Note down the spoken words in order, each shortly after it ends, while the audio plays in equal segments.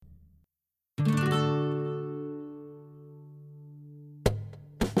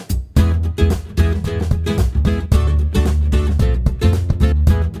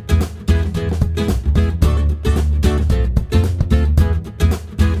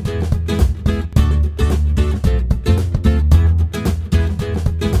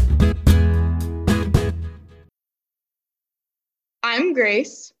I'm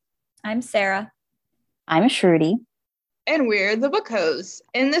Grace, I'm Sarah. I'm Shruti. and we're the Book Hoes.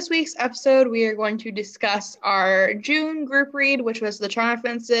 In this week's episode, we are going to discuss our June group read, which was The Charm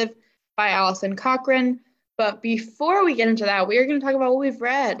Offensive by Alison Cochrane. But before we get into that, we are going to talk about what we've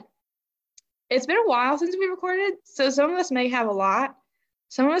read. It's been a while since we recorded, so some of us may have a lot,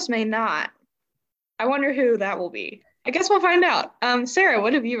 some of us may not. I wonder who that will be. I guess we'll find out. Sarah,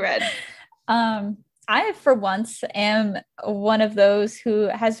 what have you read? I, for once, am one of those who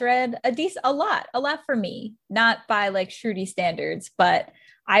has read a lot for me, not by like Shruti standards, but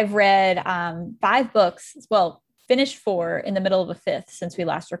I've read 5 books. Well, finished 4 in the middle of a 5th since we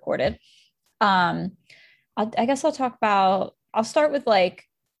last recorded. I guess I'll start with like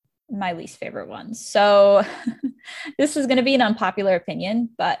my least favorite ones. So this is going to be an unpopular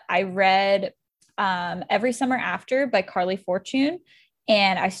opinion, but I read Every Summer After by Carly Fortune,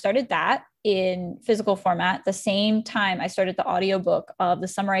 and I started that in physical format the same time I started the audiobook of The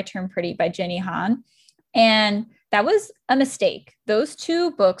Summer I Turned Pretty by Jenny Han. And that was a mistake. Those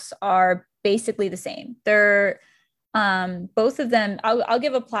 2 books are basically the same. They're both of them. I'll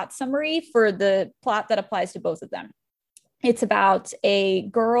give a plot summary for the plot that applies to both of them. It's about a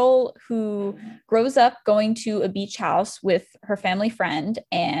girl who grows up going to a beach house with her family friend,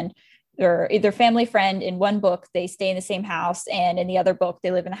 and or either family friend in one book, they stay in the same house, and in the other book, they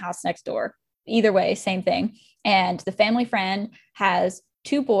live in the house next door. Either way, same thing. And the family friend has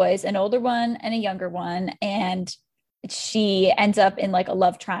 2 boys, an older one and a younger one. And she ends up in like a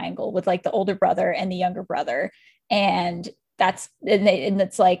love triangle with like the older brother and the younger brother. And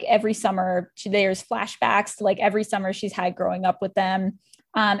it's like every summer there's flashbacks to like every summer she's had growing up with them.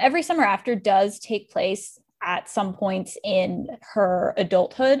 Every Summer After does take place at some points in her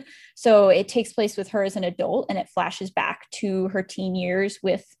adulthood. So it takes place with her as an adult, and it flashes back to her teen years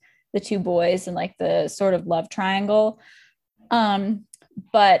with the 2 boys and like the sort of love triangle.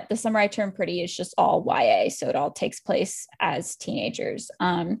 But The Summer I Turned Pretty is just all YA. So it all takes place as teenagers.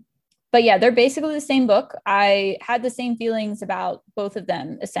 But yeah, they're basically the same book. I had the same feelings about both of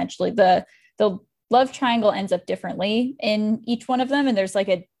them. Essentially, the love triangle ends up differently in each one of them, and there's like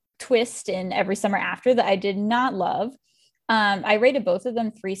a twist in Every Summer After that I did not love. I rated both of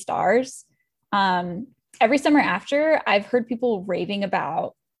them 3 stars. Every Summer After, I've heard people raving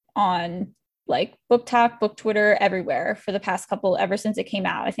about on like Book Talk, Book Twitter, everywhere for the past couple, ever since it came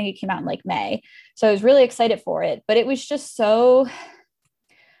out. I think it came out in like May. So I was really excited for it, but it was just so,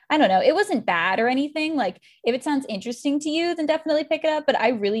 I don't know. It wasn't bad or anything. Like if it sounds interesting to you, then definitely pick it up. But I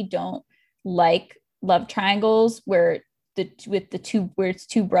really don't like love triangles where it's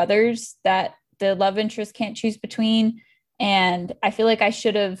 2 brothers that the love interest can't choose between. And I feel like I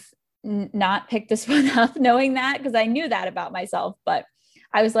should have not picked this one up knowing that, because I knew that about myself, but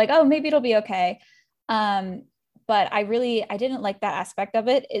I was like, oh, maybe it'll be okay. But I didn't like that aspect of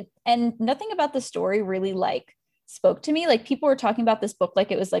it. And nothing about the story really like spoke to me. Like people were talking about this book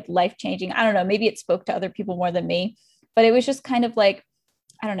like it was like life-changing. I don't know, maybe it spoke to other people more than me, but it was just kind of like,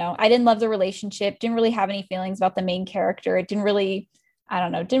 I don't know. I didn't love the relationship, didn't really have any feelings about the main character. It didn't really, I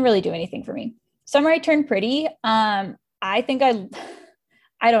don't know, didn't really do anything for me. Summer I Turned Pretty. I think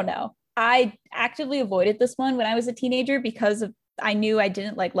I don't know. I actively avoided this one when I was a teenager because I knew I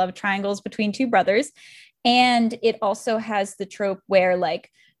didn't like love triangles between 2 brothers. And it also has the trope where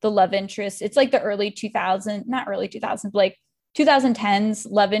like the love interest, it's like the not early 2000s, but like 2010s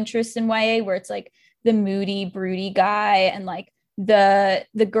love interest in YA, where it's like the moody, broody guy, and like the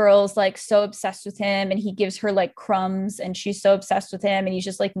girl's like so obsessed with him, and he gives her like crumbs, and she's so obsessed with him, and he's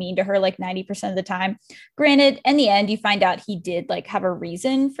just like mean to her like 90% of the time. Granted, in the end you find out he did like have a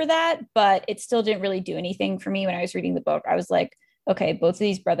reason for that, but it still didn't really do anything for me. When I was reading the book, I was like, okay, both of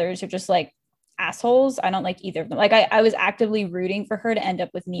these brothers are just like assholes. I don't like either of them. Like I was actively rooting for her to end up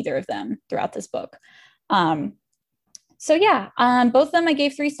with neither of them throughout this book. So yeah, both of them I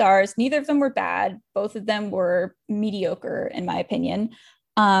gave 3 stars. Neither of them were bad. Both of them were mediocre in my opinion.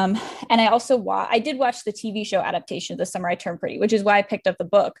 And I did watch the TV show adaptation of The Summer I Turned Pretty, which is why I picked up the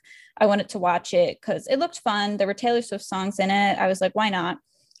book. I wanted to watch it because it looked fun. There were Taylor Swift songs in it. I was like, why not?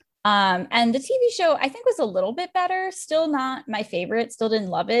 And the TV show I think was a little bit better. Still not my favorite. Still didn't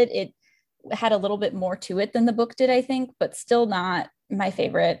love it. It had a little bit more to it than the book did, I think, but still not my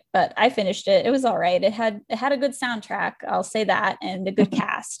favorite. But I finished it. It was all right. It had a good soundtrack, I'll say that, and a good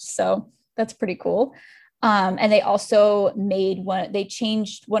cast. So that's pretty cool. And they also they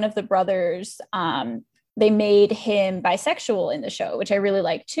changed one of the brothers. They made him bisexual in the show, which I really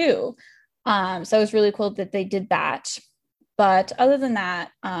liked too. So it was really cool that they did that. But other than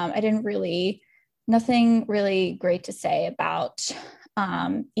that, nothing really great to say about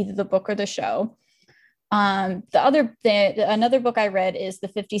either the book or the show. Another book I read is The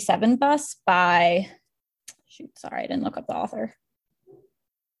 57 Bus by, sorry, I didn't look up the author.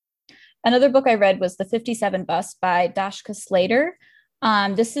 Another book I read was The 57 Bus by Dashka Slater.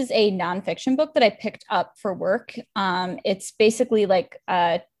 This is a nonfiction book that I picked up for work. It's basically like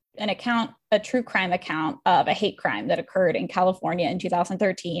a true crime account of a hate crime that occurred in California in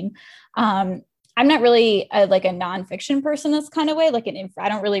 2013. I'm not really a nonfiction person this kind of way. I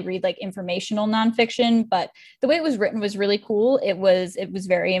don't really read like informational nonfiction, but the way it was written was really cool. It was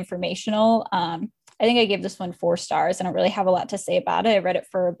very informational. I think I gave this one 4 stars. I don't really have a lot to say about it. I read it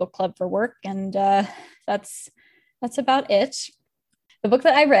for a book club for work, and that's about it. The book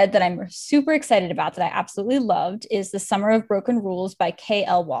that I read that I'm super excited about, that I absolutely loved, is The Summer of Broken Rules by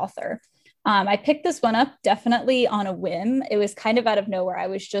K.L. Walther. I picked this one up definitely on a whim. It was kind of out of nowhere. I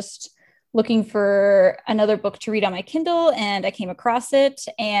was just looking for another book to read on my Kindle, and I came across it,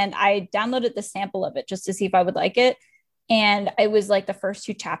 and I downloaded the sample of it just to see if I would like it. And it was like the first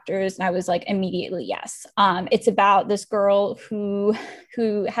 2 chapters, and I was like, immediately, yes. It's about this girl who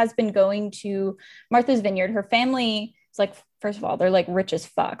has been going to Martha's Vineyard. Her family is like, first of all, they're like rich as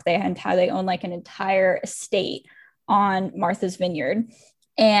fuck. They own like an entire estate on Martha's Vineyard.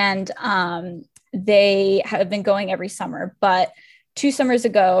 And they have been going every summer. But 2 summers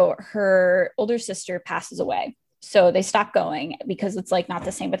ago, her older sister passes away. So they stopped going because it's like not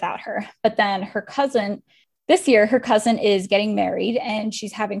the same without her. But then this year, her cousin is getting married, and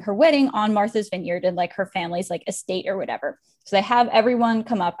she's having her wedding on Martha's Vineyard and like her family's like estate or whatever. So they have everyone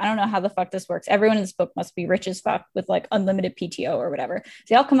come up. I don't know how the fuck this works. Everyone in this book must be rich as fuck with like unlimited PTO or whatever. So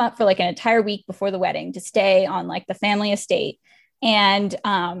they all come up for like an entire week before the wedding to stay on like the family estate. And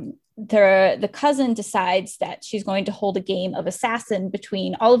the cousin decides that she's going to hold a game of assassin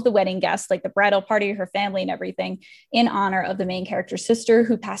between all of the wedding guests, like the bridal party, her family, and everything, in honor of the main character's sister,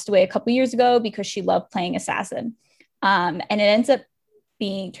 who passed away a couple years ago because she loved playing assassin. And it ends up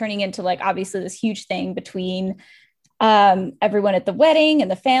turning into like obviously this huge thing between everyone at the wedding and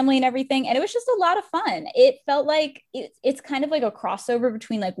the family and everything. And it was just a lot of fun. It felt like it's kind of like a crossover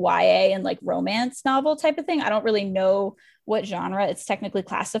between like YA and like romance novel type of thing. I don't really know what genre it's technically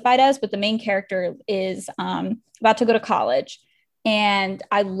classified as, but the main character is about to go to college. And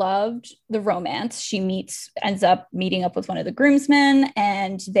I loved the romance. She ends up meeting up with one of the groomsmen,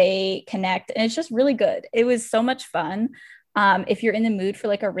 and they connect, and it's just really good. It was so much fun. If you're in the mood for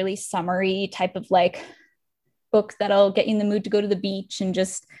like a really summery type of like book that'll get you in the mood to go to the beach and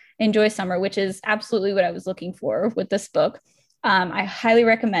just enjoy summer, which is absolutely what I was looking for with this book. I highly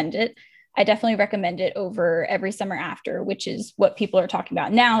recommend it. I definitely recommend it over Every Summer After, which is what people are talking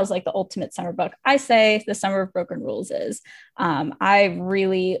about now is like the ultimate summer book. I say The Summer of Broken Rules is. I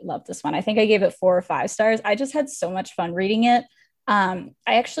really love this one. I think I gave it 4 or 5 stars. I just had so much fun reading it. I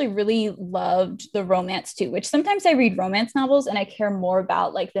actually really loved the romance too, which sometimes I read romance novels and I care more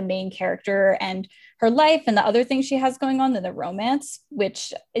about like the main character and her life and the other things she has going on than the romance,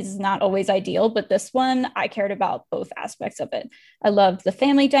 which is not always ideal. But this one, I cared about both aspects of it. I loved the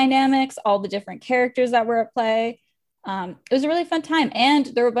family dynamics, all the different characters that were at play. It was a really fun time. And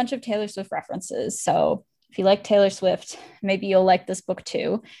there were a bunch of Taylor Swift references. So if you like Taylor Swift, maybe you'll like this book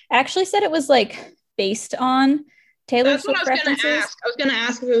too. I actually said it was like based on Taylor That's Swift what I was references. Gonna ask. I was gonna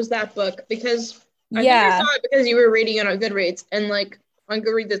ask if it was that book because I think I saw it because you were reading it on Goodreads, and like on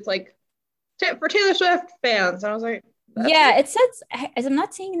Goodreads it's like for Taylor Swift fans. And I was like, it says, as I'm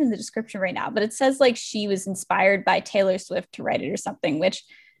not seeing it in the description right now, but it says like she was inspired by Taylor Swift to write it or something, which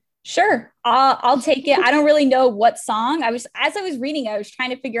sure, I'll take it. I don't really know what song. As I was reading, I was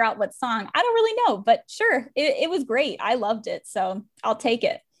trying to figure out what song. I don't really know, but sure, it was great. I loved it. So I'll take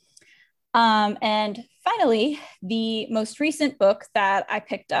it. And finally, the most recent book that I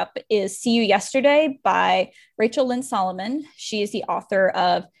picked up is See You Yesterday by Rachel Lynn Solomon. She is the author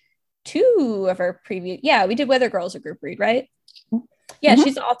of 2 of her previous, we did Weather Girls a group read, right? Yeah,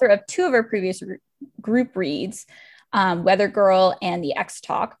 She's the author of 2 of her previous group reads, Weather Girl and The X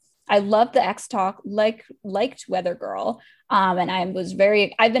Talk. I loved The X Talk, liked Weather Girl, and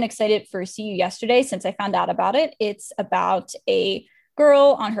I've been excited for See You Yesterday since I found out about it. It's about a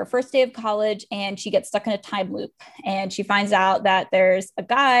girl on her first day of college, and she gets stuck in a time loop, and she finds out that there's a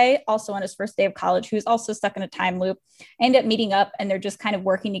guy also on his first day of college who's also stuck in a time loop. End up meeting up, and they're just kind of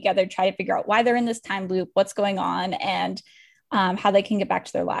working together to try to figure out why they're in this time loop, what's going on, and how they can get back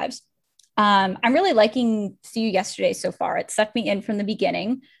to their lives. I'm really liking See You Yesterday so far. It sucked me in from the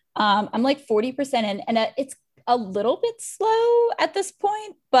beginning. I'm like 40% in, and it's a little bit slow at this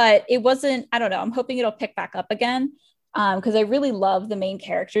point, but it wasn't, I don't know, I'm hoping it'll pick back up again. because I really love the main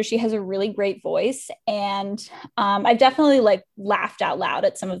character. She has a really great voice, and I definitely like laughed out loud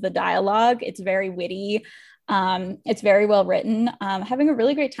at some of the dialogue. It's very witty. It's very well written. Having a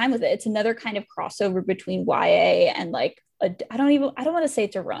really great time with it. It's another kind of crossover between YA and like I don't want to say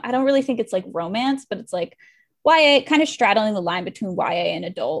I don't really think it's like romance, but it's like YA kind of straddling the line between YA and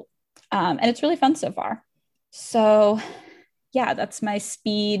adult. And it's really fun so far. So yeah, that's my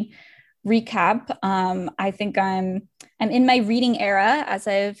speed recap. I think I'm in my reading era, as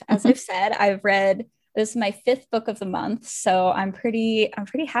I've said. I've read, this is my 5th book of the month, so I'm pretty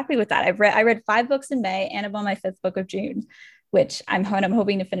happy with that. I read 5 books in May, and I'm on my 5th book of June, which I'm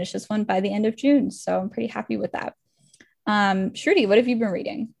hoping to finish this one by the end of June. So I'm pretty happy with that. Shruti, what have you been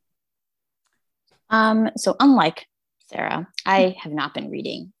reading? So unlike Sarah, I have not been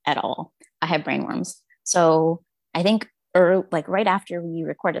reading at all. I have brainworms. So I think like right after we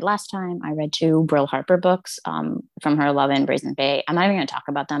recorded last time, I read 2 Brill Harper books from her Love in Brazen Bay. I'm not even going to talk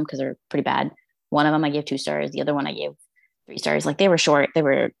about them because they're pretty bad. One of them I gave 2 stars. The other one I gave 3 stars. Like they were short. They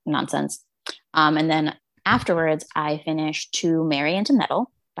were nonsense. And then afterwards, I finished To Marry and to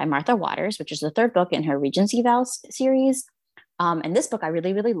Meddle by Martha Waters, which is the 3rd book in her Regency Vows series. And this book I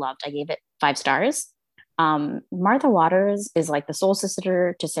really, really loved. I gave it 5 stars. Martha Waters is like the soul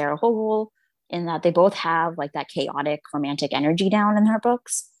sister to Sarah Hogle, in that they both have like that chaotic romantic energy down in her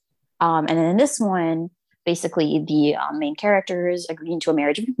books. And then in this one, basically the main characters agreeing to a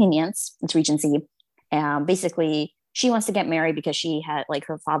marriage of convenience. It's Regency. Basically, she wants to get married because she had like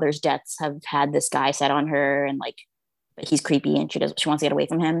her father's debts have had this guy set on her, and like he's creepy, and she wants to get away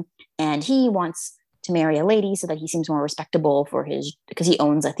from him. And he wants to marry a lady so that he seems more respectable because he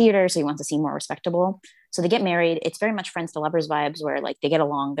owns a theater, so he wants to seem more respectable. So they get married. It's very much friends to lovers vibes, where like they get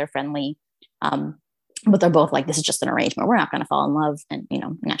along, they're friendly. But they're both like, this is just an arrangement. We're not going to fall in love. And,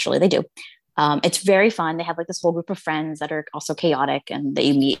 naturally they do. It's very fun. They have like this whole group of friends that are also chaotic, and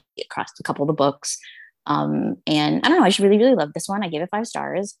they meet across a couple of the books. And I don't know, I just really, really loved this one. I gave it 5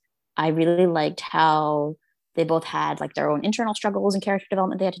 stars. I really liked how they both had like their own internal struggles and character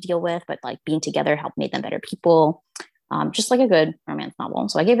development they had to deal with, but like being together helped make them better people. Just like a good romance novel.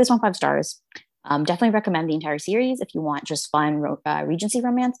 So I gave this one 5 stars. Definitely recommend the entire series if you want just fun Regency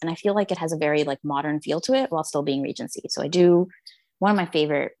romance. And I feel like it has a very like modern feel to it while still being Regency. So one of my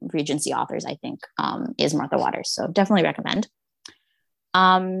favorite Regency authors, I think, is Martha Waters. So definitely recommend.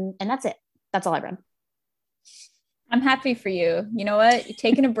 And that's it. That's all I read. I'm happy for you. You know what? You're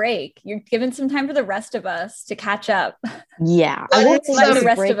taking a break. You're giving some time for the rest of us to catch up. Yeah. I won't say the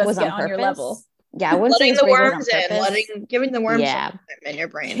rest of us get on your level. Yeah, I wouldn't letting say the worms in, giving the worms in your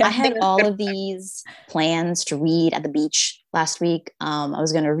brain. Yeah. I had all of these plans to read at the beach last week. I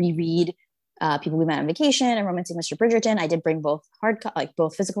was going to reread People We Met on Vacation and Romancing Mr. Bridgerton. I did bring both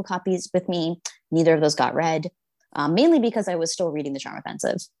both physical copies with me. Neither of those got read, mainly because I was still reading The Charm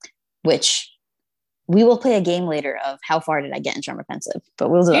Offensive, which we will play a game later of how far did I get in Charm Offensive, but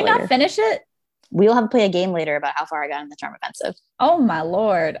we'll do that later. Not finish it? We'll have to play a game later about how far I got in The Charm Offensive. Oh my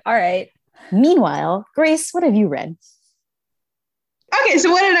Lord. All right. Meanwhile, Grace, what have you read? Okay,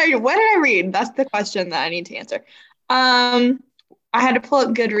 so what did I read? That's the question that I need to answer. I had to pull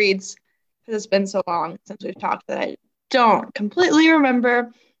up Goodreads because it's been so long since we've talked that I don't completely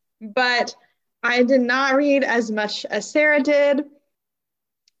remember. But I did not read as much as Sarah did.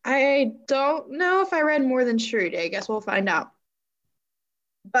 I don't know if I read more than Shruti. I guess we'll find out.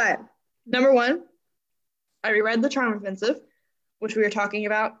 But number 1, I reread The Charm Offensive, which we were talking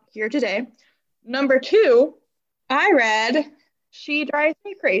about here today. Number 2, I read She Drives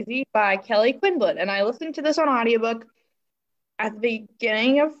Me Crazy by Kelly Quinlan, and I listened to this on audiobook at the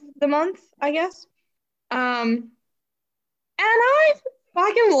beginning of the month, I guess. And I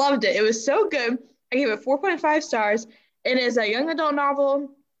fucking loved it. It was so good. I gave it 4.5 stars. It is a young adult novel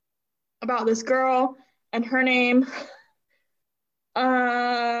about this girl, and her name,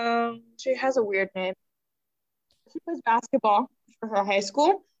 she has a weird name. She plays basketball for her high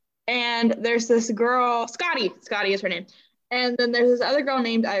school, and there's this girl, Scotty is her name, and then there's this other girl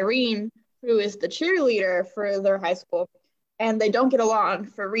named Irene who is the cheerleader for their high school, and they don't get along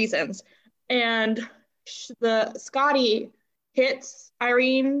for reasons, and the Scotty hits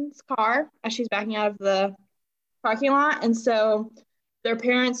Irene's car as she's backing out of the parking lot, and so their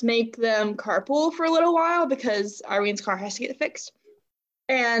parents make them carpool for a little while because Irene's car has to get fixed.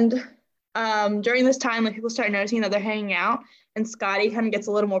 And during this time, like, people start noticing that they're hanging out, and Scotty kind of gets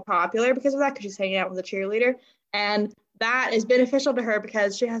a little more popular because of that, because she's hanging out with a cheerleader. And that is beneficial to her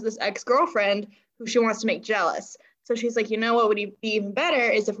because she has this ex-girlfriend who she wants to make jealous. So she's like, you know what would be even better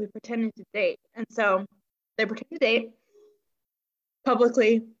is if we pretended to date. And so they pretend to date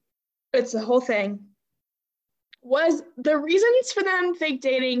publicly. It's the whole thing. Was the reasons for them fake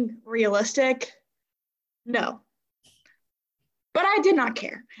dating realistic? No. But I did not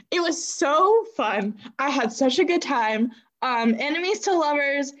care. It was so fun. I had such a good time. Enemies to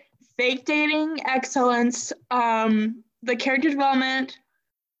lovers, fake dating, excellence. The character development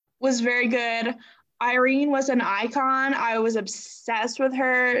was very good. Irene was an icon. I was obsessed with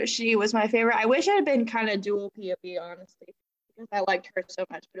her. She was my favorite. I wish I had been kind of dual POV, honestly, because I liked her so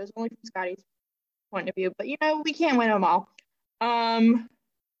much, but it was only from Scotty's point of view. But we can't win them all.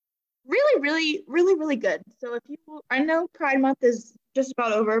 Really, really, really, really good. So I know Pride Month is just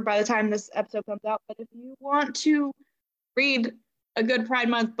about over by the time this episode comes out, but if you want to read a good Pride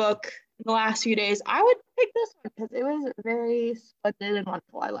Month book in the last few days, I would pick this one because it was very splendid and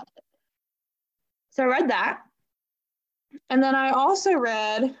wonderful. I loved it. So I read that. And then I also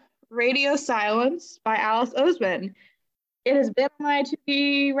read Radio Silence by Alice Oseman. It has been on my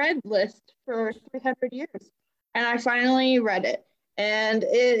to-be read list for 300 years, and I finally read it. And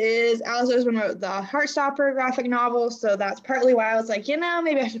it is, Alice Oseman wrote the Heartstopper graphic novel, so that's partly why I was like,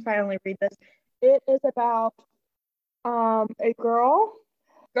 maybe I should finally read this. It is about a girl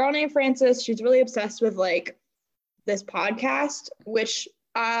named Frances. She's really obsessed with like this podcast, which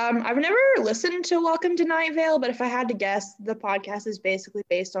I've never listened to Welcome to Night Vale, but if I had to guess, the podcast is basically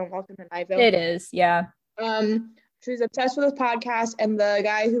based on Welcome to Night Vale. It is, yeah. She's obsessed with this podcast, and the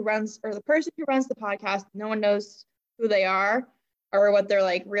guy who runs, or the person who runs the podcast, no one knows who they are or what their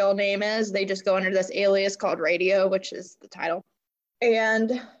like real name is. They just go under this alias called Radio, which is the title.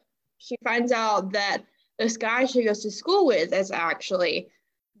 And she finds out that this guy she goes to school with is actually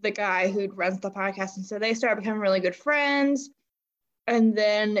the guy who runs the podcast. And so they start becoming really good friends. And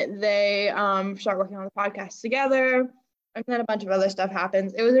then they start working on the podcast together. And then a bunch of other stuff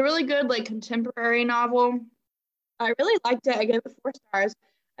happens. It was a really good like contemporary novel. I really liked it. I gave it 4 stars.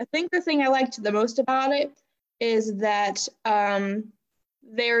 I think the thing I liked the most about it is that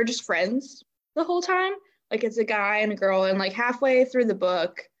they're just friends the whole time. Like it's a guy and a girl, and like halfway through the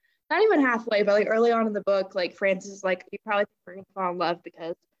book, not even halfway, but like early on in the book, like Frances is like, you probably think we're gonna fall in love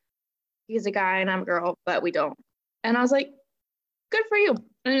because he's a guy and I'm a girl, but we don't. And I was like, good for you.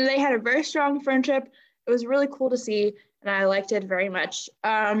 And they had a very strong friendship. It was really cool to see, and I liked it very much.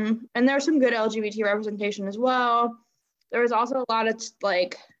 And there was some good LGBT representation as well. There was also a lot of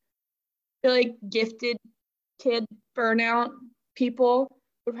like gifted kid burnout people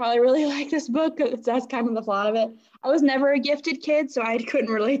would probably really like this book, because that's kind of the plot of it. I was never a gifted kid, so I couldn't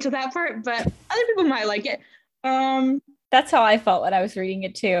relate to that part, but other people might like it. That's how I felt when I was reading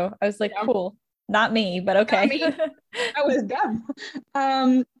it too. I was like, cool. Not me, but okay. Me. I was dumb.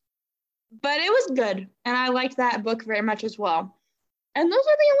 But it was good, and I liked that book very much as well. And those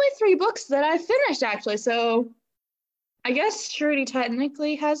are the only 3 books that I finished, actually. So I guess Shruti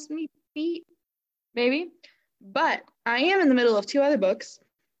technically has me beat, maybe. But I am in the middle of 2 other books.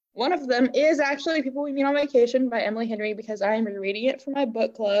 One of them is actually People We Meet on Vacation by Emily Henry, because I am reading it for my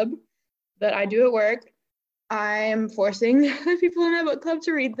book club that I do at work. I'm forcing the people in my book club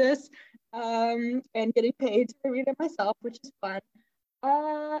to read this, and getting paid to read it myself, which is fun.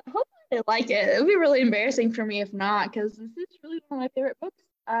 Hopefully they like it. It would be really embarrassing for me if not, because this is really one of my favorite books.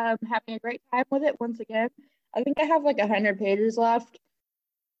 Having a great time with it once again. I think I have like 100 pages left.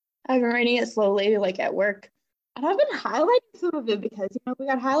 I've been reading it slowly, like at work. And I've been highlighting some of it because, we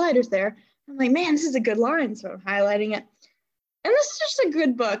got highlighters there. I'm like, man, this is a good line, so I'm highlighting it. And this is just a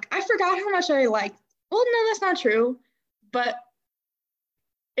good book. I forgot how much I liked. Well, no, that's not true. But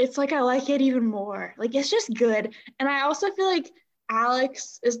it's like I like it even more. Like, it's just good. And I also feel like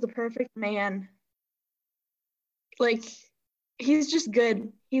Alex is the perfect man. Like, he's just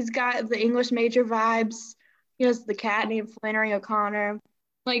good. He's got the English major vibes. He has the cat named Flannery O'Connor.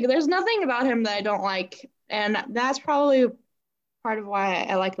 Like, there's nothing about him that I don't like. And that's probably part of why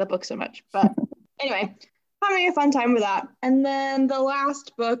I like the book so much. But anyway, having a fun time with that. And then the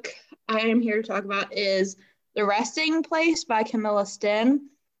last book I am here to talk about is The Resting Place by Camilla Sten.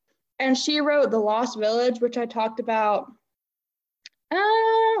 And she wrote The Lost Village, which I talked about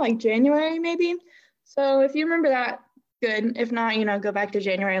like January maybe. So if you remember that, good. If not, go back to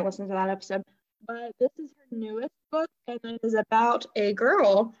January and listen to that episode. But this is her newest book, and it is about a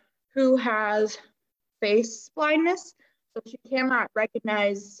girl who has face blindness. So she cannot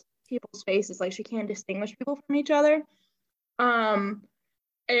recognize people's faces. Like, she can't distinguish people from each other.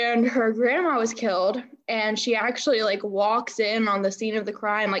 And her grandma was killed, and she actually like walks in on the scene of the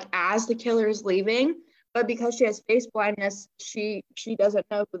crime like as the killer is leaving. But because she has face blindness, she doesn't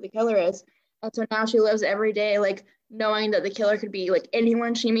know who the killer is. And so now she lives every day like knowing that the killer could be like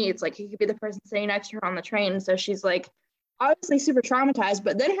anyone she meets. Like, he could be the person sitting next to her on the train. So she's like obviously super traumatized.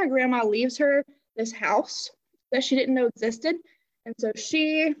 But then her grandma leaves her this house that she didn't know existed. And so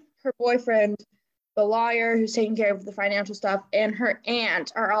she, her boyfriend, the lawyer who's taking care of the financial stuff, and her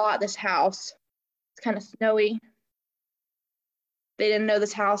aunt are all at this house. It's kind of snowy. They didn't know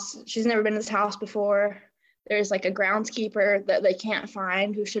this house. She's never been to this house before. There's like a groundskeeper that they can't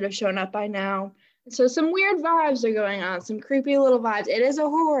find who should have shown up by now. So some weird vibes are going on, some creepy little vibes. It is a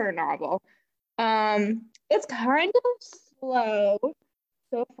horror novel. It's kind of slow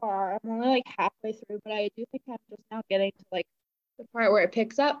so far. I'm only like halfway through, but I do think I'm just now getting to like the part where it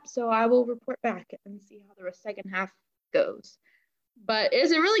picks up. So I will report back and see how the second half goes. But it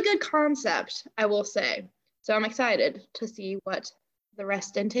is a really good concept, I will say. So I'm excited to see what the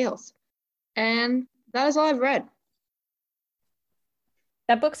rest entails. And that is all I've read.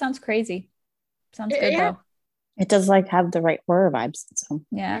 That book sounds crazy. Sounds good though. It does like have the right horror vibes. So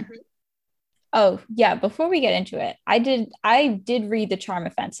yeah. Oh yeah. Before we get into it, I did read The Charm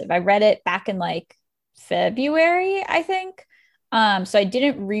Offensive. I read it back in like February, I think. So I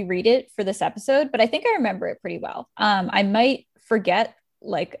didn't reread it for this episode, but I think I remember it pretty well. I might forget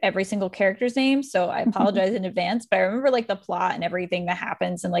like every single character's name, so I apologize in advance, but I remember like the plot and everything that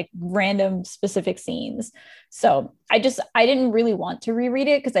happens and like random specific scenes. So I didn't really want to reread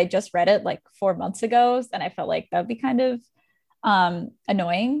it because I just read it like 4 months ago and I felt like that would be kind of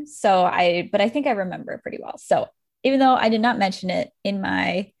annoying. But I think I remember it pretty well. So even though I did not mention it in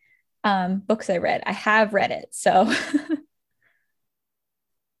my books I read, I have read it. So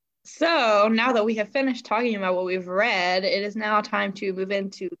So now that we have finished talking about what we've read, it is now time to move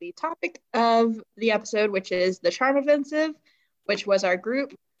into the topic of the episode, which is The Charm Offensive, which was our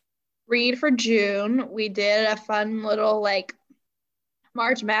group read for June. We did a fun little like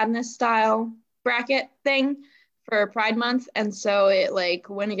March Madness style bracket thing for Pride Month. And so it like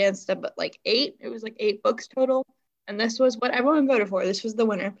went against it was like 8 books total. And this was what everyone voted for. This was the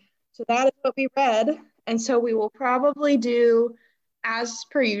winner. So that is what we read. And so we will probably do, as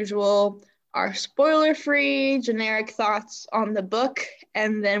per usual, our spoiler-free generic thoughts on the book,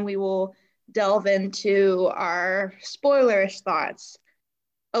 and then we will delve into our spoilerish thoughts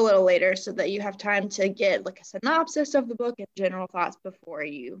a little later so that you have time to get like a synopsis of the book and general thoughts before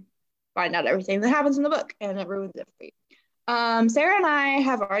you find out everything that happens in the book and it ruins it for you. Sarah and I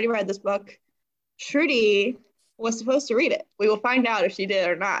have already read this book. Trudy was supposed to read it. We will find out if she did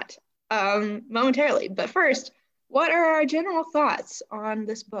or not momentarily. But first, what are our general thoughts on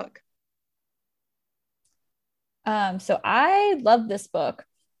this book? So I love this book.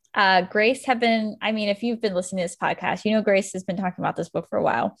 Grace if you've been listening to this podcast, you know Grace has been talking about this book for a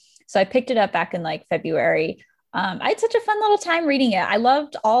while. So I picked it up back in like February. I had such a fun little time reading it. I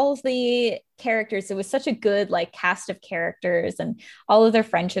loved all of the characters. It was such a good like cast of characters and all of their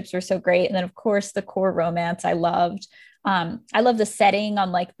friendships were so great. And then of course the core romance I loved. I love the setting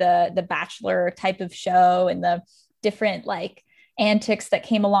on like the Bachelor type of show and the different like antics that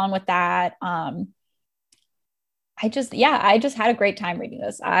came along with that. I just had a great time reading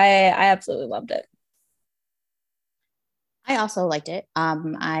this. I absolutely loved it. I also liked it.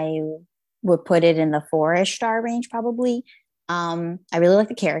 I would put it in the 4-ish star range probably. I really like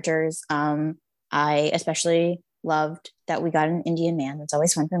the characters. I especially loved that we got an Indian man. That's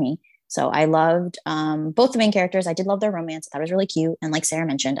always fun for me. So I loved both the main characters. I did love their romance. That was really cute. And like Sarah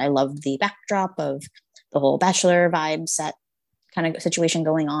mentioned, I loved the backdrop of the whole Bachelor vibe set kind of situation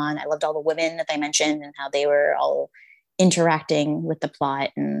going on. I loved all the women that they mentioned and how they were all interacting with the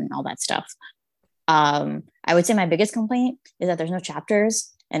plot and all that stuff. I would say my biggest complaint is that there's no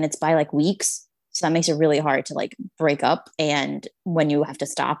chapters and it's by like weeks. So that makes it really hard to like break up. And when you have to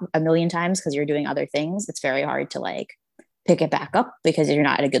stop a million times because you're doing other things, it's very hard to like pick it back up because you're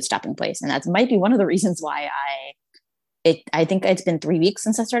not at a good stopping place. And that might be one of the reasons why I think it's been 3 weeks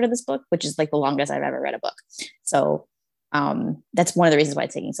since I started this book, which is like the longest I've ever read a book. So that's one of the reasons why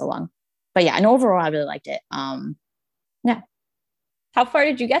it's taking so long. But yeah, and overall I really liked it. Yeah. How far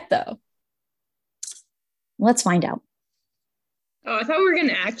did you get though? Let's find out. Oh, I thought we were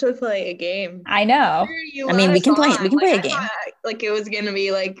gonna actually play a game. I know. I mean, we can play a game. Like it was gonna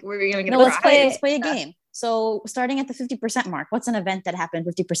be like we were gonna get. No, let's play a game. So starting at the 50% mark, what's an event that happened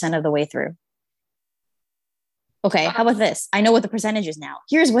 50% of the way through? Okay, how about this? I know what the percentage is now.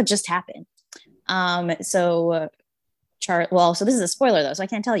 Here's what just happened. So this is a spoiler though, so I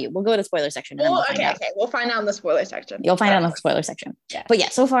can't tell you. We'll go to the spoiler section. Okay. We'll find out in the spoiler section. You'll find out in the spoiler section. Yeah. But yeah,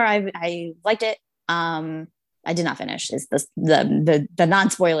 so far I liked it. I did not finish. Is the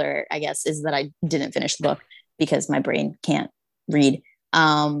non-spoiler, I guess, is that I didn't finish the book because my brain can't read.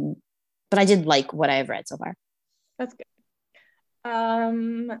 But I did like what I have read so far. That's good.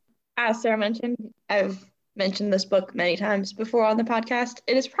 As Sarah mentioned, I've mentioned this book many times before on the podcast.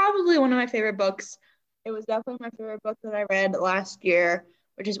 It is probably one of my favorite books It was definitely my favorite book that I read last year,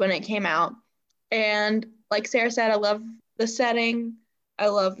 which is when it came out. And like Sarah said, I love the setting. I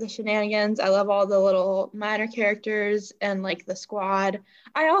love the shenanigans. I love all the little minor characters and like the squad.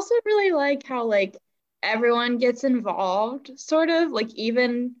 I also really like how like everyone gets involved, sort of like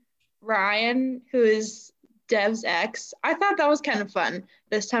even Ryan, who is Dev's ex. I thought that was kind of fun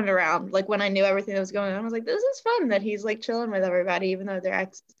this time around. Like when I knew everything that was going on, I was like, this is fun that he's like chilling with everybody, even though they're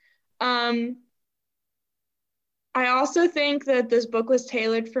exes. Um, I also think that this book was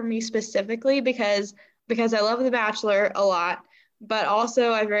tailored for me specifically because I love The Bachelor a lot, but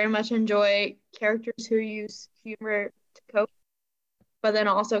also I very much enjoy characters who use humor to cope, but then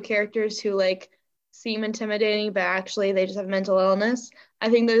also characters who like seem intimidating, but actually they just have mental illness. I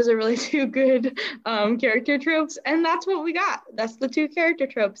think those are really two good character tropes, and that's what we got. That's the two character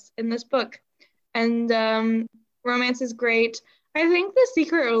tropes in this book. And romance is great. I think the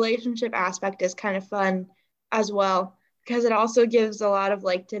secret relationship aspect is kind of fun as well because it also gives a lot of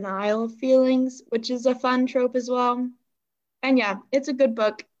like denial of feelings, which is a fun trope as well. And yeah, it's a good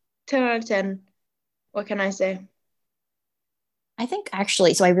book. 10 out of 10. What can I say? I think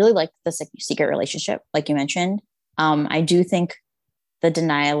actually, so I really like the secret relationship, like you mentioned. I do think the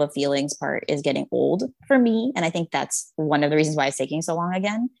denial of feelings part is getting old for me, and I think that's one of the reasons why it's taking so long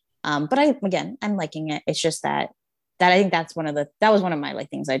again. But I'm liking it. It's just that I think that was one of my like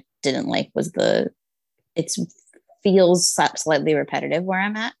things I didn't like was it feels slightly repetitive where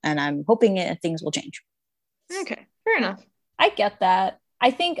I'm at, and I'm hoping things will change. Okay, fair enough. I get that. I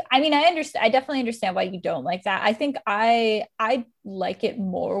understand. I definitely understand why you don't like that. I think I like it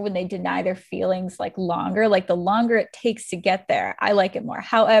more when they deny their feelings like longer, like the longer it takes to get there, I like it more.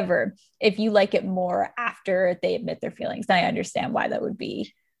 However, if you like it more after they admit their feelings, then I understand why that would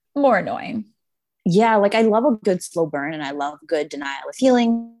be more annoying. Yeah, like I love a good slow burn and I love good denial of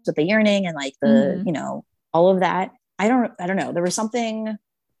feelings with the yearning and like the, all of that. I don't know. There was something,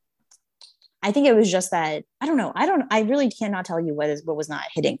 I think it was just that, I really cannot tell you what was not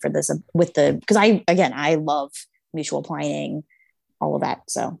hitting for this because I love mutual plining, all of that.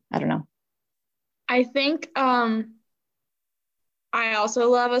 So I don't know. I think I also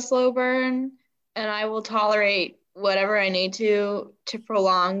love a slow burn and I will tolerate whatever I need to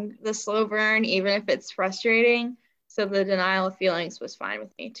prolong the slow burn, even if it's frustrating. So the denial of feelings was fine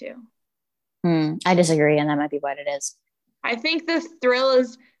with me too. I disagree, and that might be what it is. I think the thrill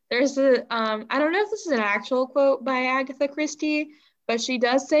is there's I don't know if this is an actual quote by Agatha Christie, but she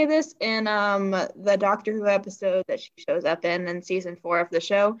does say this in the Doctor Who episode that she shows up in season 4 of the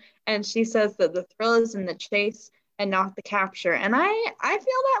show, and she says that the thrill is in the chase and not the capture. And I feel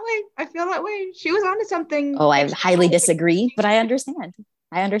that way. I feel that way. She was onto something. Oh, I highly disagree, but I understand.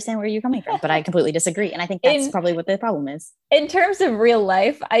 I understand where you're coming from, but I completely disagree. And I think that's probably what the problem is. In terms of real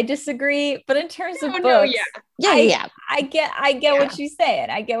life, I disagree. But in terms of books, yeah. I get what she's saying.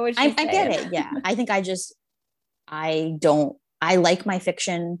 I get what she's saying. I get it. Yeah. I think I like my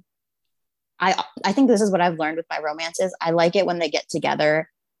fiction. I think this is what I've learned with my romances. I like it when they get together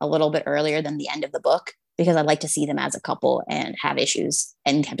a little bit earlier than the end of the book, because I like to see them as a couple and have issues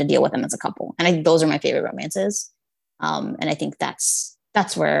and have to deal with them as a couple. And I think those are my favorite romances. And I think that's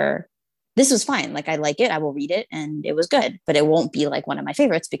where this was fine. Like, I like it. I will read it and it was good, but it won't be like one of my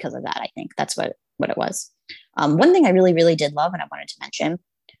favorites because of that. I think that's what it was. One thing I really, really did love, and I wanted to mention,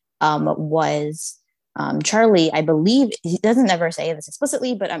 was Charlie. I believe he doesn't ever say this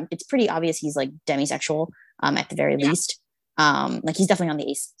explicitly, but it's pretty obvious he's like demisexual at the very least. Like, he's definitely on the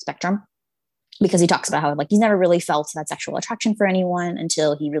ace spectrum, because he talks about how like he's never really felt that sexual attraction for anyone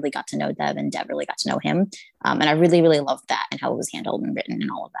until he really got to know Dev, and Dev really got to know him. And I really, really loved that and how it was handled and written and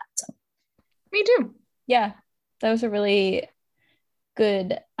all of that. So, me too. Yeah, that was a really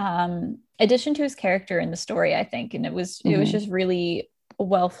good addition to his character in the story, I think, and it was just really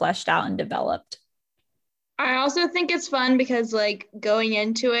well fleshed out and developed. I also think it's fun because, like, going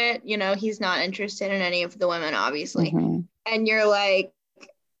into it, he's not interested in any of the women, obviously, and you're like,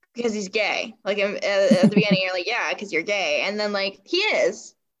 because he's gay. Like, at the beginning, you're like, yeah, because you're gay. And then, like, he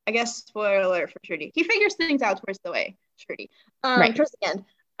is. I guess, spoiler alert for Trudy. He figures things out towards the way, Trudy. Right. Towards the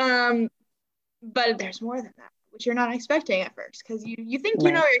end. But there's more than that, which you're not expecting at first, because you think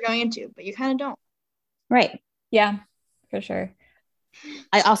you know what you're going into, but you kind of don't. Right. Yeah, for sure.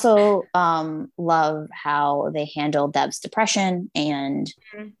 I also love how they handled Dev's depression and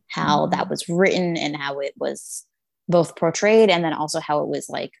how that was written and how it was both portrayed, and then also how it was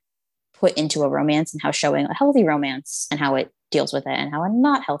like put into a romance, and how showing a healthy romance and how it deals with it, and how a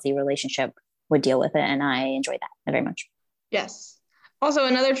not healthy relationship would deal with it. And I enjoy that very much. Yes. Also,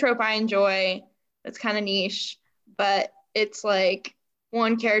 another trope I enjoy that's kind of niche, but it's like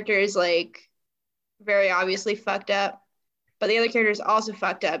one character is like very obviously fucked up, but the other character is also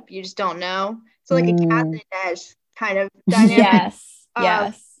fucked up. You just don't know. So like a Kat and Neige kind of dynamic. Yes.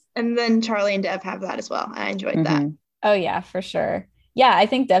 Yes. And then Charlie and Dev have that as well. I enjoyed that. Oh yeah, for sure. Yeah, I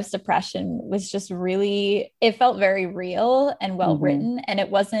think Dev's depression was just really, it felt very real and well written. And it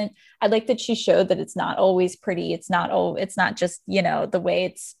wasn't, I like that she showed that it's not always pretty. It's not just, you know, the way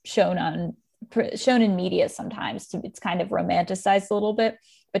it's shown in media sometimes. It's kind of romanticized a little bit,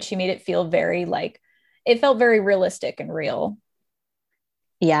 but she made it feel very like, it felt very realistic and real.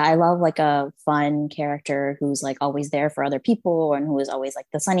 Yeah, I love like a fun character who's like always there for other people and who is always like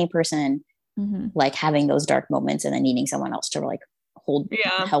the sunny person, like having those dark moments and then needing someone else to like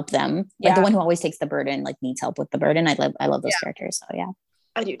help them. Like the one who always takes the burden, like needs help with the burden. I love those characters. So yeah.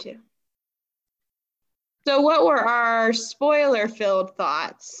 I do too. So what were our spoiler-filled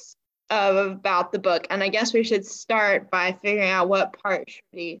thoughts about the book? And I guess we should start by figuring out what part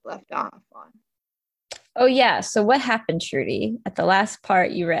Shruti left off on. Oh yeah. So what happened, Shruti, at the last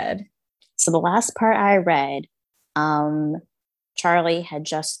part you read? So the last part I read, Charlie had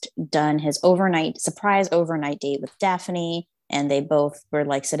just done his surprise overnight date with Daphne. And they both were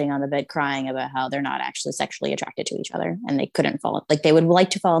like sitting on the bed crying about how they're not actually sexually attracted to each other. And they couldn't like they would like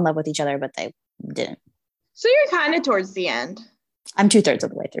to fall in love with each other, but they didn't. So you're kind of towards the end. I'm 2/3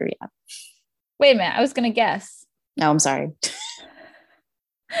 of the way through, yeah. Wait a minute. I was going to guess. No, I'm sorry.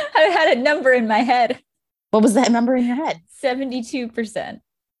 I had a number in my head. What was that number in your head? 72%.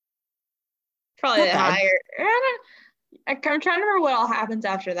 Probably higher. I'm trying to remember what all happens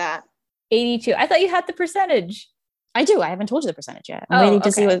after that. 82. I thought you had the percentage. I do. I haven't told you the percentage yet. I'm waiting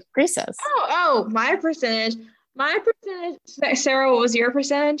to see what Grace says. My percentage. Sarah, what was your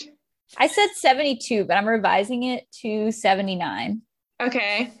percentage? I said 72, but I'm revising it to 79.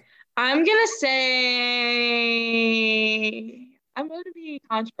 Okay. I'm going to say, I'm going to be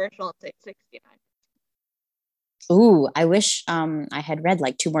controversial and say 69. Ooh, I wish I had read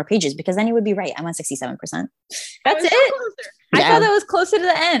like 2 more pages because then you would be right. I'm on 67%. That's it. I thought that was closer to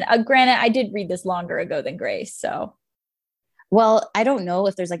the end. Granted, I did read this longer ago than Grace, so. Well, I don't know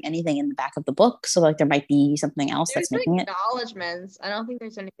if there's like anything in the back of the book. So like there might be something else that's making it. Acknowledgements. I don't think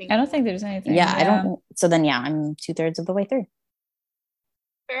there's anything. Yeah, I don't. So then, yeah, I'm 2/3 of the way through.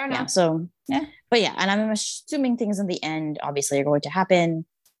 Fair enough. Yeah. So, yeah. But yeah, and I'm assuming things in the end obviously are going to happen.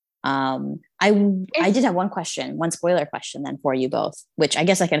 I did have one spoiler question then for you both, which I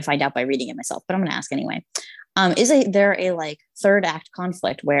guess I can find out by reading it myself, but I'm going to ask anyway. Is there a like third act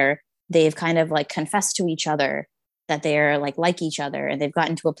conflict where they've kind of like confessed to each other that they're like each other and they've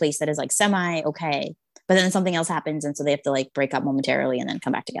gotten to a place that is like semi okay, but then something else happens and so they have to like break up momentarily and then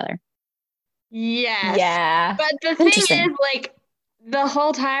come back together? Yes. Yeah. But the thing is, like, the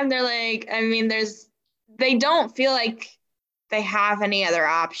whole time they're like, I mean, they don't feel like they have any other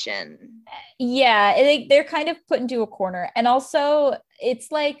option. Yeah, they're kind of put into a corner. And also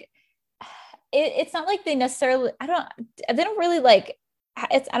it's like, it's not like they necessarily, they don't really like,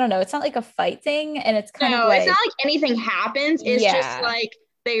 I don't know. It's not like a fight thing. And it's kind of like, it's not like anything happens. It's just like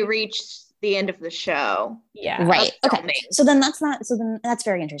they reach the end of the show. Yeah. Right. Okay. So then that's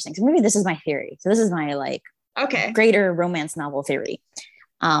very interesting. So maybe this is my theory. So this is my like greater romance novel theory.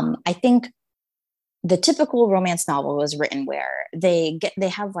 I think the typical romance novel was written where they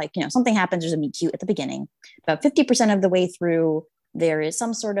have like, you know, something happens, there's a meet cute at the beginning. About 50% of the way through, there is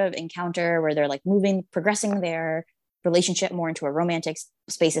some sort of encounter where they're like progressing their relationship more into a romantic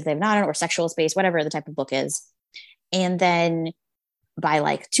space if they've not, or sexual space, whatever the type of book is. And then by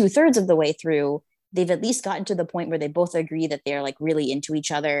like 2/3 of the way through, they've at least gotten to the point where they both agree that they're like really into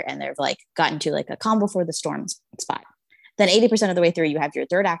each other and they've like gotten to like a calm before the storm spot. Then 80% of the way through, you have your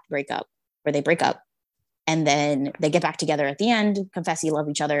third act breakup where they break up and then they get back together at the end, confess you love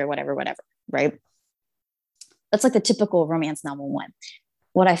each other, whatever, right? That's like the typical romance novel one.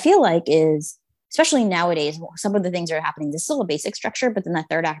 What I feel like is, especially nowadays, some of the things that are happening, there's still a basic structure, but then that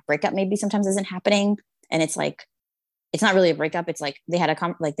third act breakup maybe sometimes isn't happening. And it's like, it's not really a breakup. It's like they had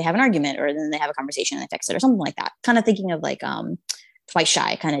they have an argument or then they have a conversation and they fix it or something like that. Kind of thinking of like Twice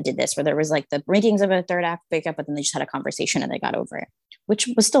Shy kind of did this, where there was like the makings of a third act breakup, but then they just had a conversation and they got over it, which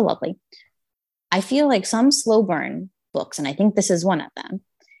was still lovely. I feel like some slow burn books, and I think this is one of them,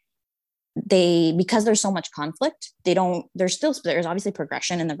 because there's so much conflict, there's obviously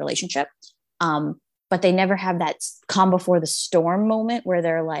progression in the relationship. But they never have that calm before the storm moment where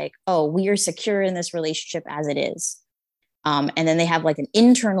they're like, oh, we are secure in this relationship as it is. And then they have like an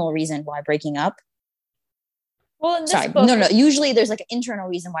internal reason why breaking up. Well, in this book, no. Usually there's like an internal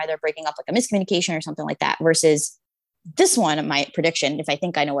reason why they're breaking up, like a miscommunication or something like that. Versus this one, my prediction, if I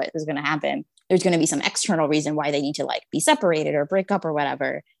think I know what is going to happen, there's going to be some external reason why they need to like be separated or break up or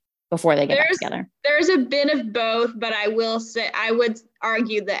whatever. before they get back together. There's a bit of both, but I would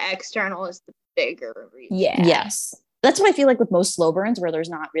argue the external is the bigger reason. Yeah. Yes. That's what I feel like with most slow burns, where there's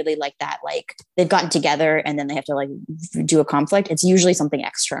not really like that, like they've gotten together and then they have to like do a conflict. It's usually something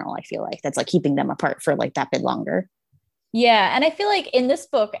external, I feel like, that's like keeping them apart for like that bit longer. Yeah. And I feel like in this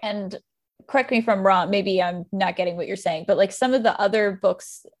book, and correct me if I'm wrong, maybe I'm not getting what you're saying, but like some of the other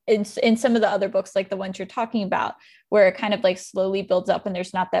books, in some of the other books, like the ones you're talking about, where it kind of like slowly builds up and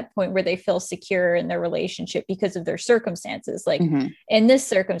there's not that point where they feel secure in their relationship because of their circumstances. Like in this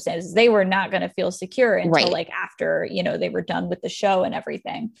circumstances, they were not going to feel secure until like after, you know, they were done with the show and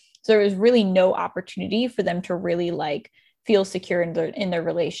everything. So there was really no opportunity for them to really like feel secure in their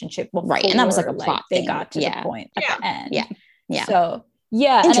relationship before, and that was like a plot they thing. got to the point at the end. Yeah. So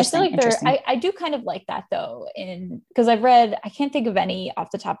yeah, and I feel like I do kind of like that though, because I've read, I can't think of any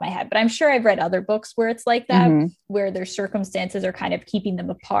off the top of my head, but I'm sure I've read other books where it's like that, where their circumstances are kind of keeping them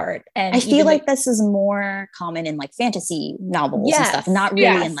apart. And I feel like this is more common in like fantasy novels and stuff, not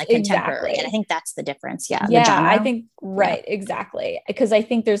really in like contemporary. And I think that's the difference. Yeah, the genre. I think exactly, because I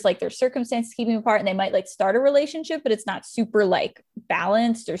think there's like their circumstances keeping them apart, and they might like start a relationship, but it's not super like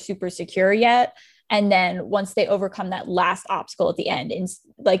balanced or super secure yet. And then once they overcome that last obstacle at the end, and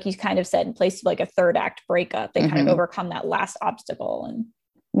like you kind of said, in place of like a third act breakup, they kind of overcome that last obstacle. And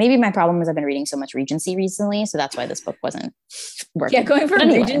maybe my problem is I've been reading so much Regency recently, so that's why this book wasn't working. Yeah, going from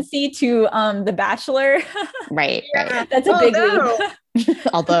Regency to The Bachelor. Right. That's a big leap.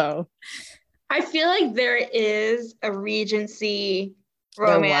 Although I feel like there is a Regency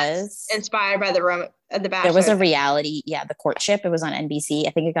romance inspired by the Bachelor. There was a reality, the courtship. It was on NBC.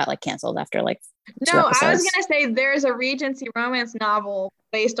 I think it got like canceled after like 2 episodes. I was gonna say there's a Regency romance novel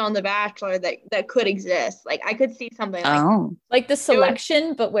based on The Bachelor that could exist. Like I could see something like The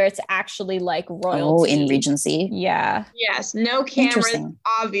Selection, but where it's actually like royalty. In Regency. Yeah. Yes. No cameras,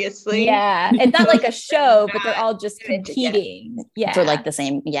 obviously. Yeah. It's not like a show, but they're all just competing. Yeah. For like the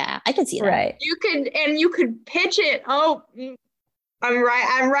same. Yeah. I could see that. Right. You could pitch it. I'm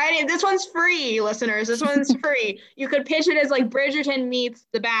writing. This one's free, listeners. This one's free. You could pitch it as like Bridgerton meets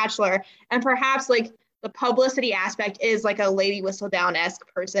The Bachelor, and perhaps like the publicity aspect is like a Lady Whistledown-esque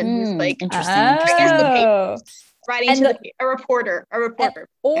person who's like interesting. I guess the paper, writing to a reporter.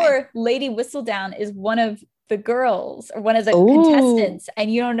 Or Lady Whistledown is one of the girls or one of the contestants,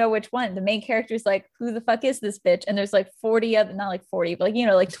 and you don't know which one. The main character is like, who the fuck is this bitch? And there's like 40 other, not like 40, but like, you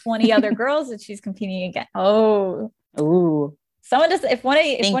know, like 20 other girls that she's competing against. Someone does. If one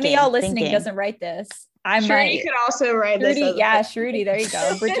of y'all listening doesn't write this, I might. You could also write this. Shruti, there you go.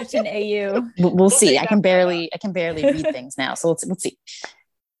 Bridgerton AU. We'll see. I can barely read things now, so let's see.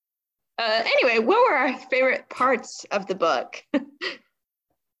 Anyway, what were our favorite parts of the book?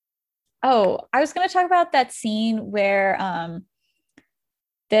 I was going to talk about that scene where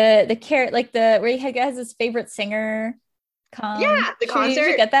where he has his favorite singer come. Yeah, the concert.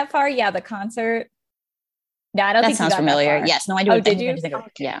 Did you get that far? Yeah, the concert. No, I don't think that sounds familiar. Yes, no, I do. Did you?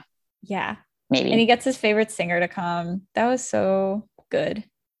 Yeah. Yeah. Maybe. And he gets his favorite singer to come. That was so good.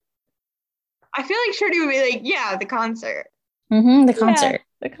 I feel like Shruti would be like, yeah, the concert. The concert.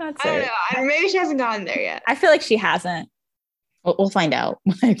 Yeah, the concert. I don't know. Maybe she hasn't gotten there yet. I feel like she hasn't. We'll find out.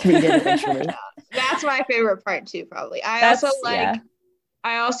 We did eventually. That's my favorite part too, probably. I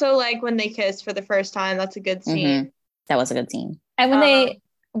also like when they kiss for the first time. That's a good scene. That was a good scene. And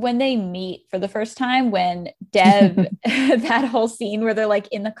when they meet for the first time, when Dev, that whole scene where they're like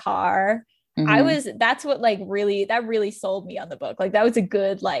in the car, that's what like really sold me on the book. Like that was a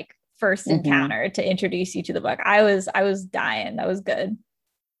good like first encounter to introduce you to the book. I was dying. That was good.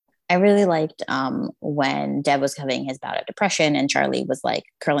 I really liked when Dev was having his bout of depression and Charlie was like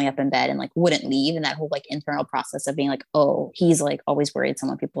curling up in bed and like wouldn't leave, and that whole like internal process of being like, oh, he's like always worried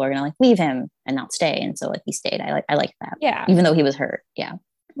people are gonna like leave him and not stay, and so like he stayed. I like that. Yeah. Even though he was hurt. Yeah.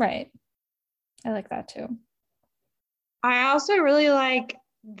 Right. I like that too. I also really like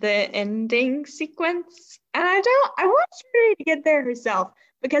the ending sequence. And I want Shruti to get there herself,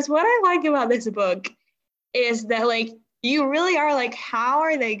 because what I like about this book is that like you really are like, how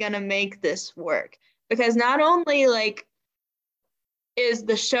are they gonna make this work? Because not only like is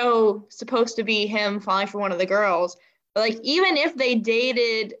the show supposed to be him falling for one of the girls, but like even if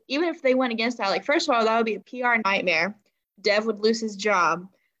they went against that, like first of all, that would be a PR nightmare. Dev would lose his job.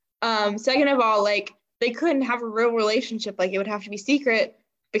 Second of all, like they couldn't have a real relationship. Like it would have to be secret,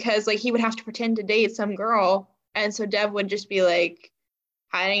 because like he would have to pretend to date some girl, and so Dev would just be like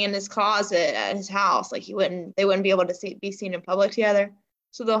hiding in his closet at his house. Like they wouldn't be able to be seen in public together.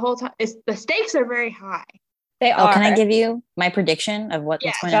 So the whole time, the stakes are very high. They Oh, are. can I give you my prediction of what's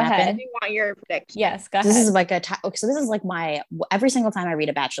going to go happen? ahead. I do want your prediction. Yes, go This ahead. is like so this is like my every single time I read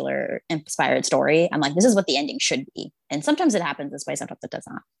a Bachelor inspired story, I'm like, this is what the ending should be. And sometimes it happens this way, sometimes it does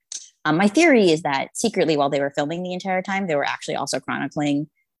not. My theory is that secretly, while they were filming the entire time, they were actually also chronicling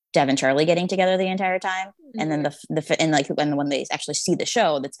Dev and Charlie getting together the entire time. And then and like when they actually see the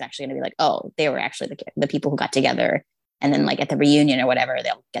show, that's actually going to be like, oh, they were actually the people who got together. And then like at the reunion or whatever,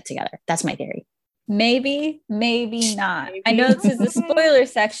 they'll get together. That's my theory. Maybe not. Maybe. I know this is the spoiler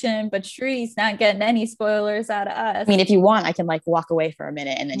section, but Shrudi's not getting any spoilers out of us. I mean, if you want, I can like walk away for a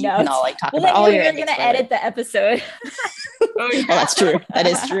minute and then you can all like talk about all your ending spoilers. We're gonna edit the episode. Oh, yeah. Well, that's true. That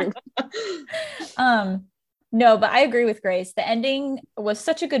is true. No, but I agree with Grace. The ending was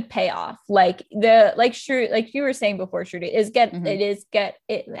such a good payoff. Like you were saying before, Shruti,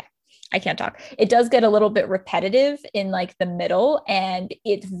 I can't talk. It does get a little bit repetitive in like the middle, and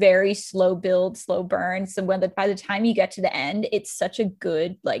it's very slow build, slow burn. So by the time you get to the end, it's such a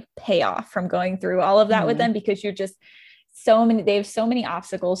good like payoff from going through all of that with them, because you're just they have so many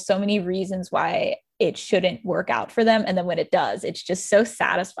obstacles, so many reasons why it shouldn't work out for them. And then when it does, it's just so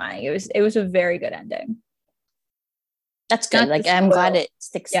satisfying. It was a very good ending. That's good. Like, I'm glad it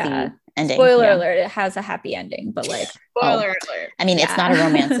sticks the ending. Spoiler alert, it has a happy ending, but like spoiler alert. I mean, it's not a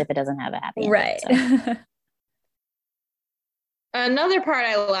romance if it doesn't have a happy ending. Right. So. Another part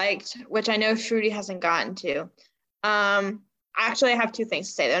I liked, which I know Shruti hasn't gotten to. Actually, I have two things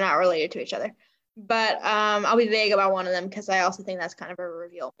to say. They're not related to each other. But I'll be vague about one of them because I also think that's kind of a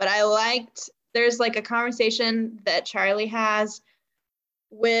reveal. But I liked, there's like a conversation that Charlie has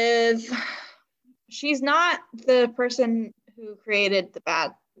with, she's not the person who created the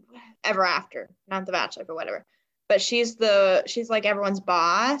bad Ever After, not The Bachelor, but whatever. But she's like everyone's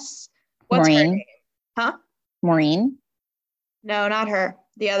boss. What's Maureen? her name? Huh? Maureen? No, not her.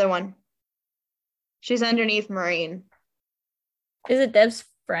 The other one. She's underneath Maureen. Is it Dev's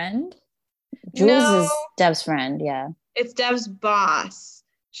friend? Jules is Dev's friend, yeah. It's Dev's boss.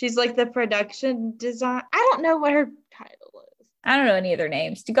 She's like the production design. I don't know what her title is. I don't know any of their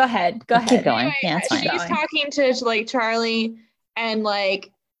names. Go ahead. Keep going. Anyway, yeah, that's fine. She's talking to like Charlie, and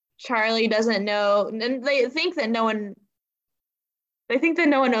like Charlie doesn't know, and they think that no one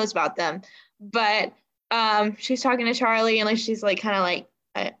knows about them. But she's talking to Charlie, and like she's like kind of like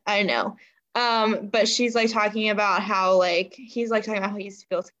I know. But she's like talking about how like he's like talking about how he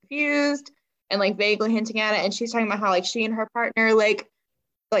feels confused and like vaguely hinting at it, and she's talking about how like she and her partner like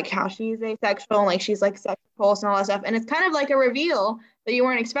how she's asexual and like she's like sex pulse and all that stuff, and it's kind of like a reveal that you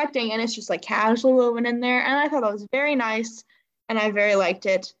weren't expecting, and it's just like casually woven in there, and I thought that was very nice, and I very liked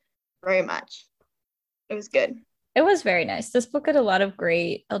it very much. It was good. It was very nice. This book had a lot of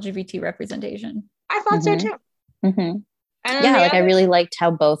great LGBT representation. I thought so too. Mm-hmm. Yeah, like I really liked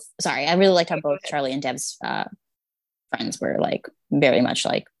how both Charlie and Dev's friends were like very much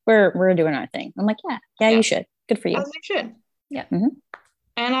like we're doing our thing. I'm like, yeah, you should. Good for you. As you should. Yeah. Mm-hmm.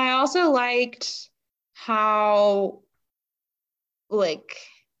 And I also liked how like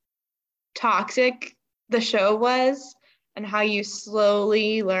toxic the show was and how you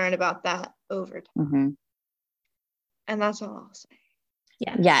slowly learn about that over time. Mm-hmm. And that's all I'll say.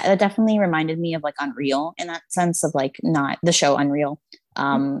 Yeah, it definitely reminded me of like Unreal in that sense of like not the show Unreal,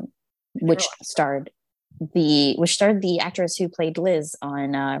 which starred the actress who played Liz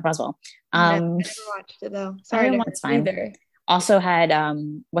on Roswell. I never watched it though. Sorry, it's fine. Either. Also had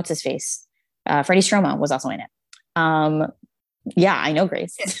what's his face? Freddie Stromo was also in it. Yeah, I know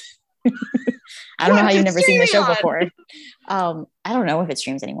Grace. I don't know how you've never seen the show before. I don't know if it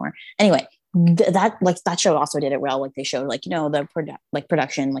streams anymore. Anyway, that show also did it well. Like they showed like, you know, the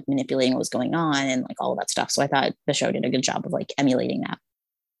production, like manipulating what was going on and like all of that stuff. So I thought the show did a good job of like emulating that.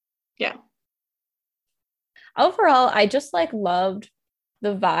 Yeah. Overall, I just like loved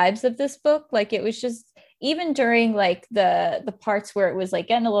the vibes of this book. Like it was just, even during like the parts where it was like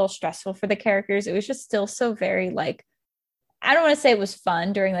getting a little stressful for the characters, it was just still so very like, I don't want to say it was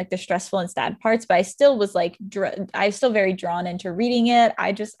fun during like the stressful and sad parts, but I still was like, I was still very drawn into reading it.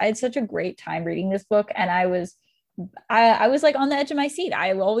 I had such a great time reading this book, and I was like on the edge of my seat.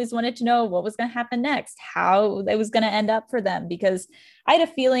 I always wanted to know what was going to happen next, how it was going to end up for them, because I had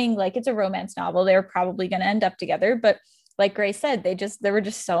a feeling like it's a romance novel. They were probably going to end up together, but like Grace said, there were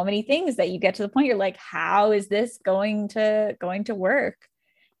just so many things that you get to the point you're like, how is this going to work?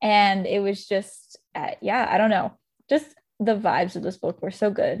 And it was just, I don't know, just the vibes of this book were so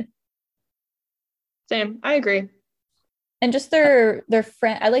good. Same, I agree. And just their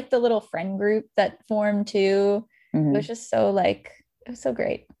friend, I like the little friend group that formed too. Mm-hmm. It was just so like, it was so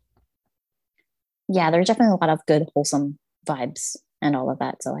great. Yeah, there's definitely a lot of good, wholesome vibes and all of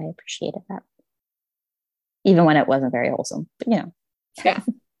that. So I appreciated that. even when it wasn't very wholesome. But Yeah.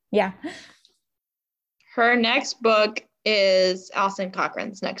 Yeah. Her next book is Alison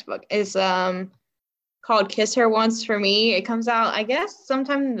Cochran's next book is called Kiss Her Once for Me. It comes out, I guess,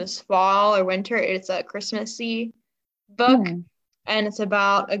 sometime this fall or winter. It's a Christmassy book, and it's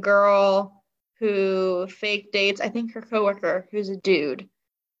about a girl who fake dates, I think, her coworker, who's a dude,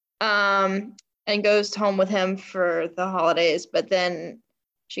 and goes home with him for the holidays, but then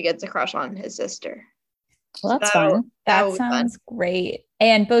she gets a crush on his sister. Well, that's fun. That sounds great.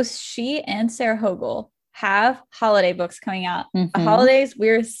 And both she and Sarah Hogle have holiday books coming out. The holidays,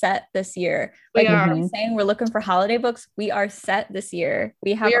 we're set this year. Like we are saying, we're looking for holiday books. We are set this year.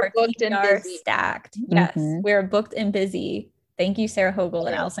 We have our TBR stacked. Yes, we're booked and busy. Thank you, Sarah Hogle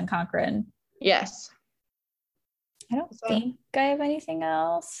and Alison Cochran. Yes. I don't think I have anything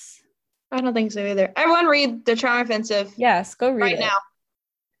else. I don't think so either. Everyone read The Charm Offensive. Yes, go read right it now.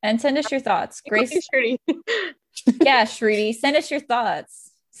 And send us your thoughts. Grace. Shruti. Yeah, Shruti, send us your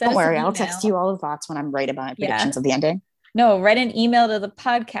thoughts. Don't worry, I'll text you all the thoughts when I'm right about my predictions of the ending. No, write an email to the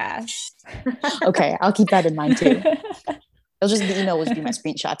podcast. Okay, I'll keep that in mind too. It'll just the email will just be my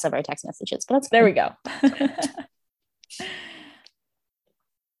screenshots of our text messages. But there we go.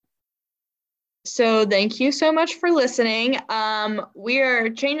 So thank you so much for listening. We are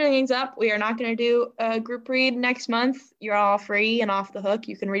changing things up. We are not going to do a group read next month. You're all free and off the hook.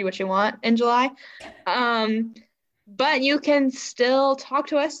 You can read what you want in July. But you can still talk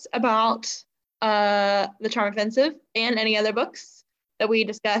to us about The Charm Offensive and any other books that we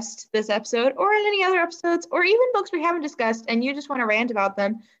discussed this episode or in any other episodes or even books we haven't discussed and you just want to rant about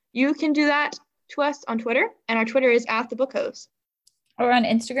them. You can do that to us on Twitter, and our Twitter is @thebookhose. Or on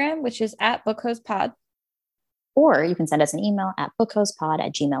Instagram, which is @bookhosepod. Or you can send us an email at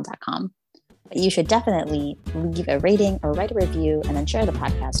bookhosepod@gmail.com. But you should definitely leave a rating or write a review and then share the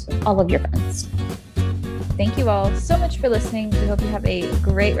podcast with all of your friends. Thank you all so much for listening. We hope you have a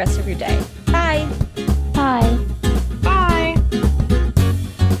great rest of your day. Bye. Bye. Bye.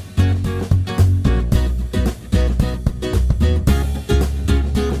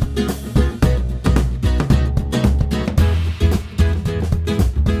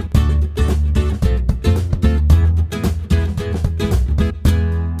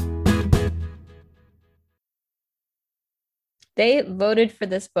 They voted for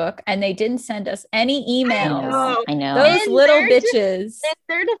this book and they didn't send us any emails. I know. Those little bitches. In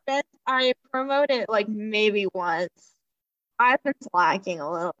their defense, I promoted like maybe once. I've been slacking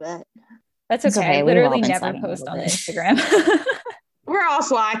a little bit. That's okay. I literally never post on Instagram. We're all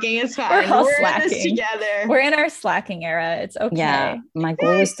slacking. It's fine. We're all slacking. In this together. We're in our slacking era. It's okay. Yeah. My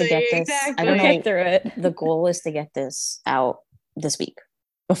goal is to get this. I don't know. Get through it. The goal is to get this out this week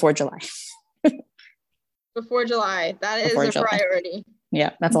before July. Before July. That is a priority.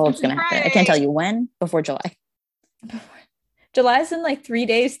 Yeah, that's all that's going to happen. I can't tell you when. Before July. July's in like 3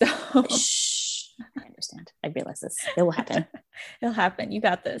 days though. Shh. I understand. I realize this. It will happen. It'll happen. You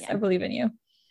got this. Yeah. I believe in you.